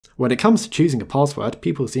When it comes to choosing a password,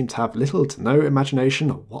 people seem to have little to no imagination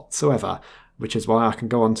whatsoever, which is why I can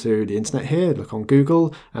go onto the internet here, look on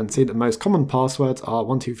Google, and see that the most common passwords are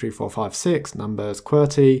 123456, numbers,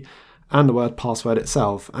 QWERTY, and the word password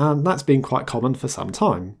itself, and that's been quite common for some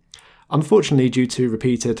time. Unfortunately, due to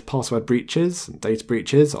repeated password breaches and data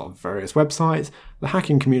breaches of various websites, the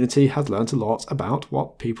hacking community has learnt a lot about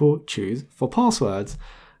what people choose for passwords,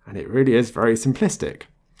 and it really is very simplistic.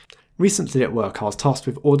 Recently at work I was tasked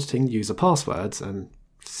with auditing user passwords and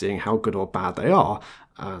seeing how good or bad they are,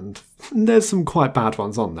 and there's some quite bad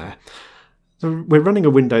ones on there. So we're running a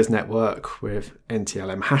Windows network with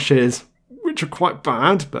NTLM hashes, which are quite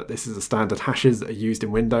bad, but this is the standard hashes that are used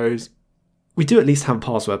in Windows. We do at least have a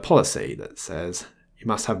password policy that says you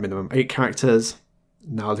must have minimum 8 characters,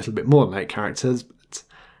 now a little bit more than 8 characters, but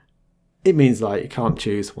it means like you can't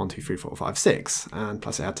choose 1, 2, 3, 4, 5, 6, and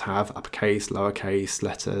plus it had to have uppercase, lowercase,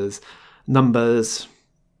 letters, numbers,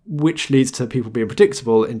 which leads to people being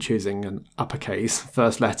predictable in choosing an uppercase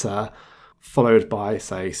first letter, followed by,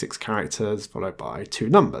 say, 6 characters, followed by 2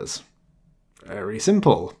 numbers. Very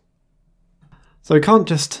simple. So we can't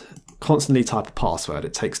just constantly type a password,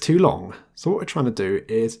 it takes too long. So what we're trying to do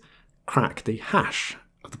is crack the hash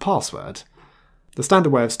of the password. The standard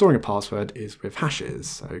way of storing a password is with hashes.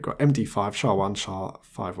 So you've got MD5, SHA-1,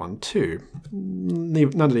 SHA-512.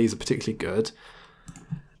 None of these are particularly good,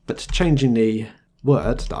 but changing the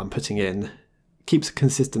word that I'm putting in keeps a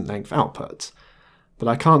consistent length output. But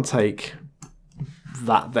I can't take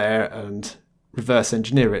that there and reverse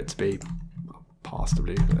engineer it to be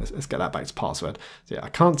let's get that back to password. So yeah, I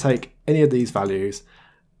can't take any of these values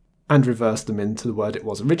and reverse them into the word it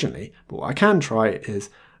was originally, but what I can try is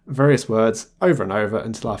various words over and over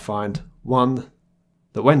until I find one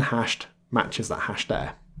that when hashed matches that hash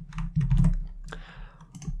there.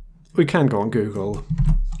 We can go on Google,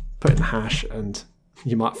 put in the hash, and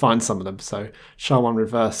you might find some of them. So SHA-1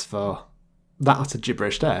 reverse for that utter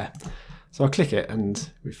gibberish there. So I click it and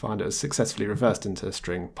we find it was successfully reversed into a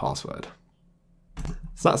string password.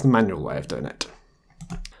 So that's the manual way of doing it.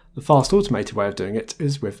 The fast automated way of doing it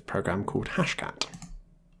is with a program called Hashcat.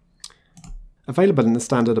 Available in the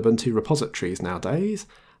standard Ubuntu repositories nowadays,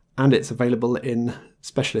 and it's available in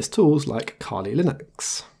specialist tools like Kali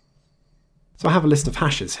Linux. So I have a list of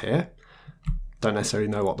hashes here. Don't necessarily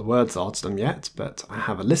know what the words are to them yet, but I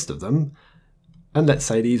have a list of them. And let's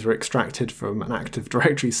say these were extracted from an Active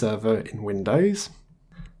Directory server in Windows.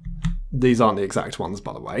 These aren't the exact ones,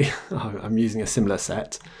 by the way. I'm using a similar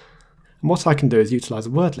set. And what I can do is utilise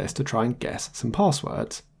a word list to try and guess some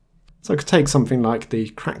passwords. So I could take something like the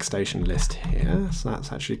CrackStation list here. So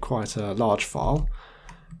that's actually quite a large file.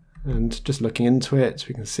 And just looking into it,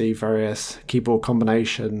 we can see various keyboard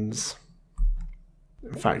combinations.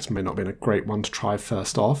 In fact, it may not have been a great one to try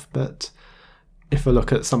first off, but if I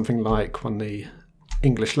look at something like one of the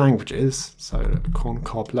English languages, so corn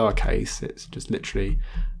cob lowercase, it's just literally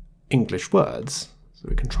English words, so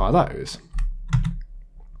we can try those.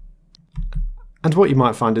 And what you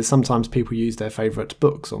might find is sometimes people use their favourite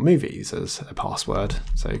books or movies as a password,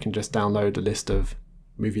 so you can just download a list of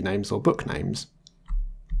movie names or book names.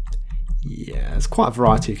 Yeah, there's quite a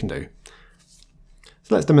variety you can do.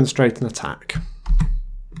 So let's demonstrate an attack.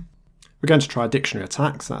 We're going to try a dictionary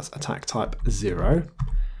attack, so that's attack type 0.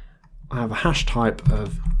 I have a hash type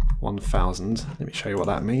of 1000. Let me show you what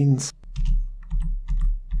that means.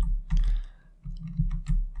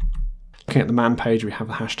 Looking at the man page, we have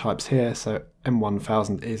the hash types here, so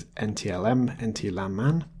M1000 is NTLM, NTLAM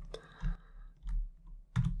man.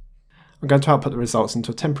 I'm going to output the results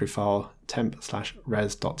into a temporary file,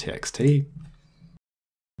 temp/res.txt,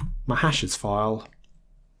 my hashes file,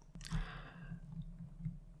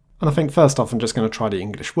 and I think first off I'm just going to try the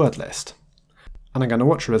English word list, and I'm going to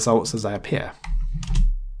watch the results as they appear.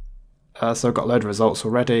 So I've got a load of results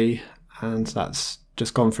already, and that's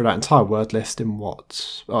just gone through that entire word list in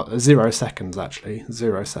 0 seconds actually,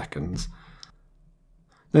 0 seconds.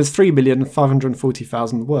 There's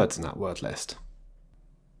 3,540,000 words in that word list.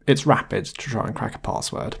 It's rapid to try and crack a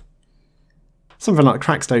password. Something like the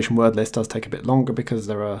CrackStation word list does take a bit longer because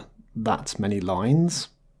there are that many lines.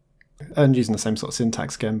 And using the same sort of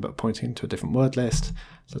syntax again, but pointing to a different word list.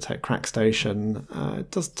 So take CrackStation. It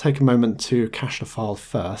does take a moment to cache the file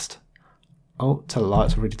first. Oh, tell a lie,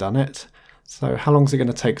 it's already done it. So how long is it going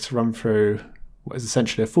to take to run through what is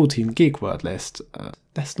essentially a 14 gig word list?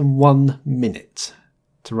 Less than 1 minute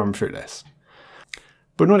to run through this.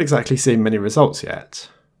 But we're not exactly seeing many results yet.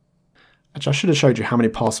 Actually, I should have showed you how many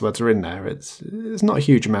passwords are in there. It's not a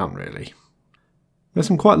huge amount, really. There's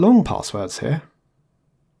some quite long passwords here.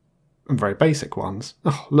 And very basic ones.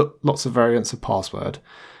 Oh, look, lots of variants of password.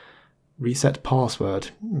 Reset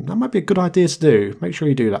password. That might be a good idea to do. Make sure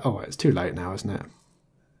you do that. Oh, it's too late now, isn't it?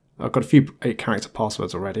 I've got a few 8-character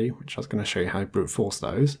passwords already, which I was going to show you how to brute force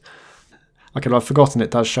those. Okay, well, I've forgotten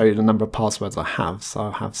it does show you the number of passwords I have. So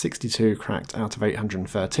I have 62 cracked out of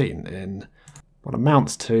 813 in what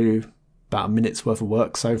amounts to about a minute's worth of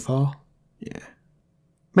work so far. Yeah.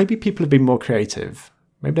 Maybe people have been more creative.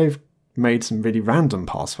 Maybe they've made some really random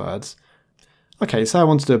passwords. Okay, so I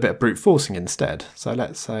want to do a bit of brute forcing instead. So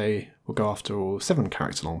let's say we'll go after all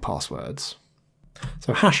 7-character long passwords.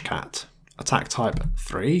 So Hashcat, attack type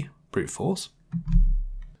 3, brute force.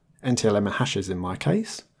 NTLM and hashes in my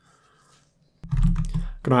case. I'm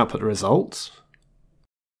going to output the results,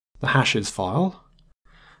 the hashes file,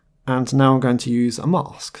 and now I'm going to use a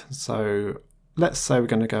mask. So let's say we're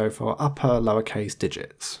going to go for upper lowercase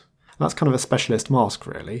digits. That's kind of a specialist mask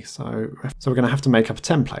really. So we're going to have to make up a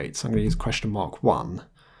template. So I'm going to use $1,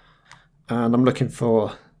 and I'm looking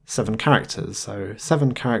for 7 characters. So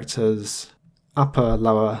 7 characters, upper,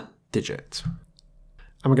 lower digit.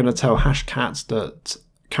 And we're going to tell Hashcat that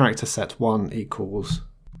character set 1 equals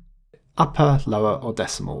upper, lower, or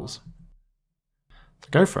decimals. So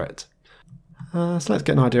go for it. So let's get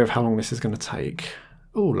an idea of how long this is going to take.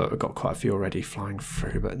 Oh look, we've got quite a few already flying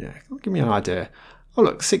through, but yeah, give me an idea. Oh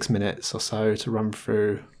look, 6 minutes or so to run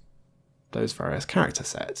through those various character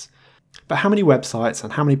sets. But how many websites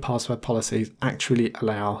and how many password policies actually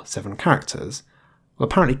allow 7 characters? Well,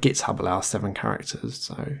 apparently GitHub allows 7 characters,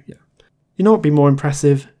 so yeah. You know what would be more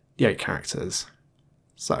impressive? The 8 characters.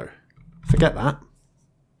 So, forget that.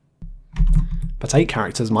 But 8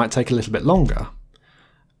 characters might take a little bit longer.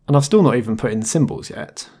 And I've still not even put in symbols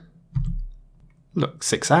yet. Look,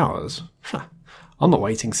 6 hours. I'm not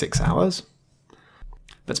waiting 6 hours.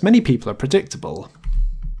 But many people are predictable.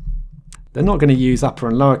 They're not going to use upper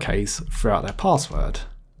and lowercase throughout their password.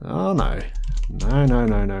 Oh no.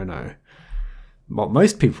 No. What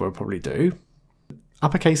most people will probably do,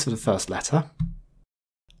 uppercase for the first letter,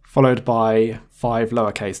 followed by 5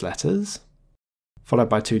 lowercase letters, followed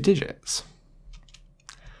by 2 digits.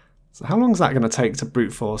 So how long is that going to take to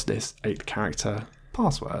brute force this 8-character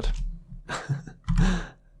password?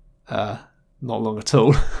 Not long at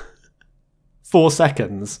all. 4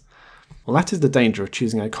 seconds. Well, that is the danger of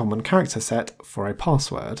choosing a common character set for a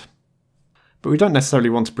password. But we don't necessarily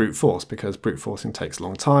want to brute force because brute forcing takes a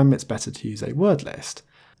long time. It's better to use a word list.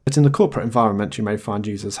 But in the corporate environment, you may find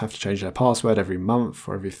users have to change their password every month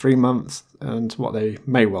or every 3 months, and what they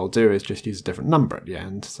may well do is just use a different number at the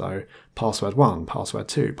end. So password 1, password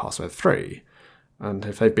 2, password 3. And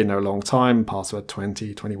if they've been there a long time, password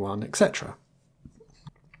 20, 21, etc.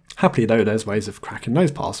 Happily though, there's ways of cracking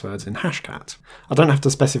those passwords in Hashcat. I don't have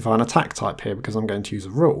to specify an attack type here because I'm going to use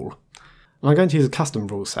a rule. And I'm going to use a custom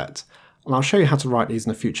rule set. And I'll show you how to write these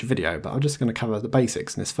in a future video, but I'm just going to cover the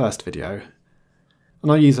basics in this first video.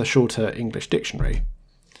 And I'll use a shorter English dictionary.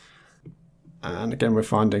 And again, we're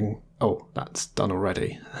finding, oh, that's done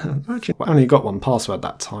already. Actually, I only got 1 password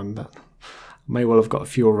that time, but I may well have got a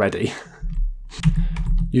few already.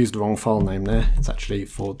 Used the wrong file name there. It's actually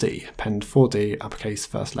 4D. Append 4D, uppercase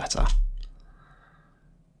first letter.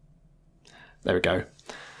 There we go.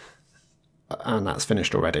 And that's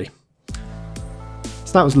finished already.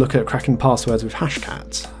 So that was a look at cracking passwords with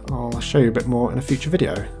Hashcat. I'll show you a bit more in a future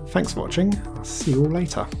video. Thanks for watching. I'll see you all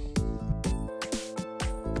later.